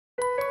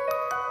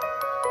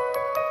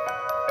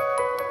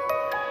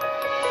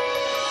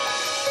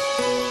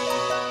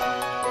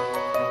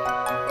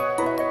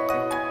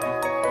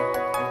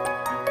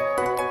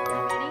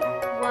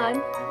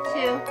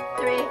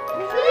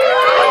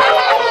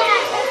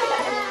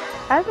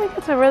I think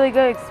it's a really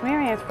good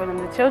experience for them.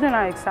 The children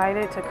are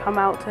excited to come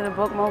out to the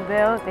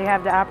bookmobile. They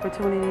have the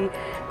opportunity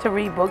to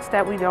read books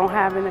that we don't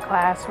have in the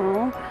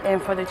classroom.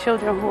 And for the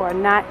children who are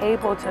not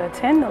able to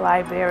attend the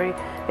library,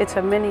 it's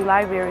a mini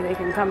library they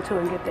can come to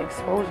and get the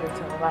exposure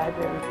to the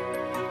library.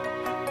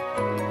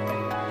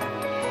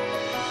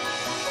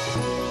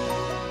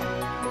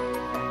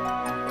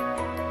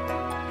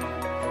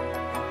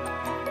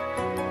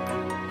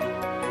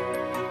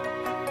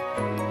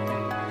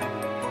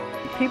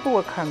 People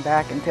will come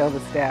back and tell the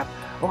staff,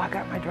 oh, I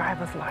got my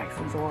driver's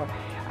license, or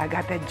I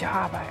got that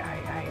job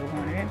I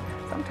wanted.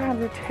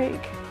 Sometimes it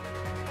takes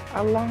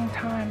a long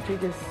time to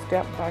just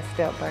step by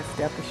step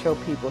to show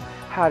people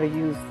how to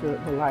use the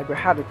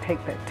library, how to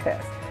take that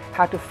test,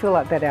 how to fill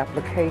out that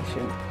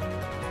application.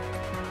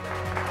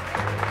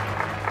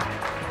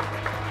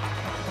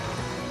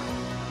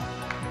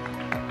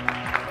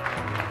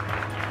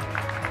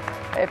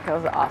 It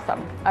feels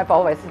awesome. I've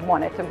always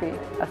wanted to be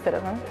a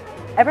citizen.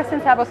 Ever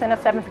since I was in the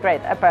 7th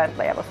grade,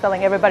 apparently, I was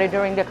telling everybody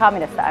during the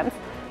communist times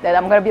that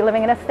I'm going to be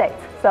living in the States.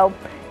 So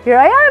here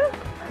I am.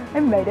 I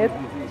made it.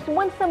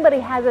 Once somebody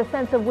has a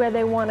sense of where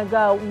they want to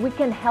go, we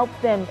can help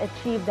them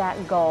achieve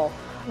that goal.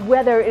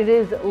 Whether it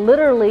is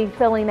literally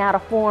filling out a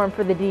form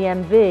for the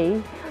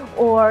DMV,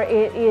 or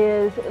it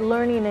is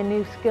learning a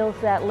new skill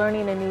set,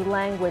 learning a new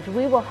language,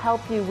 we will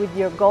help you with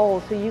your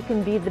goals so you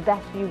can be the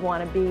best you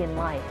want to be in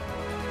life.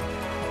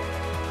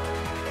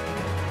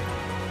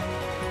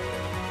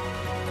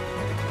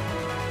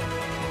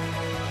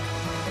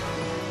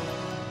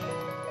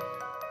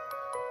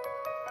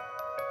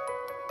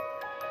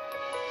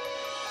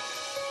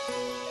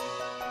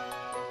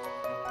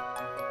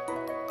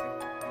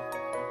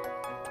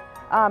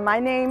 My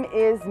name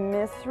is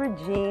Miss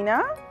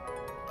Regina,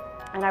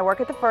 and I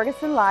work at the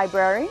Ferguson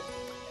Library.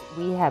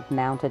 We have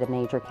mounted a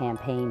major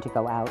campaign to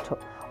go out to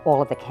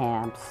all of the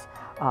camps,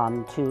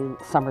 to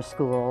summer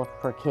school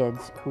for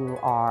kids who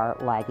are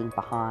lagging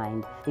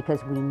behind,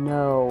 because we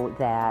know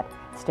that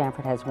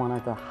Stamford has one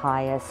of the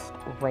highest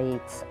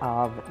rates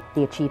of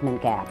the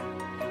achievement gap.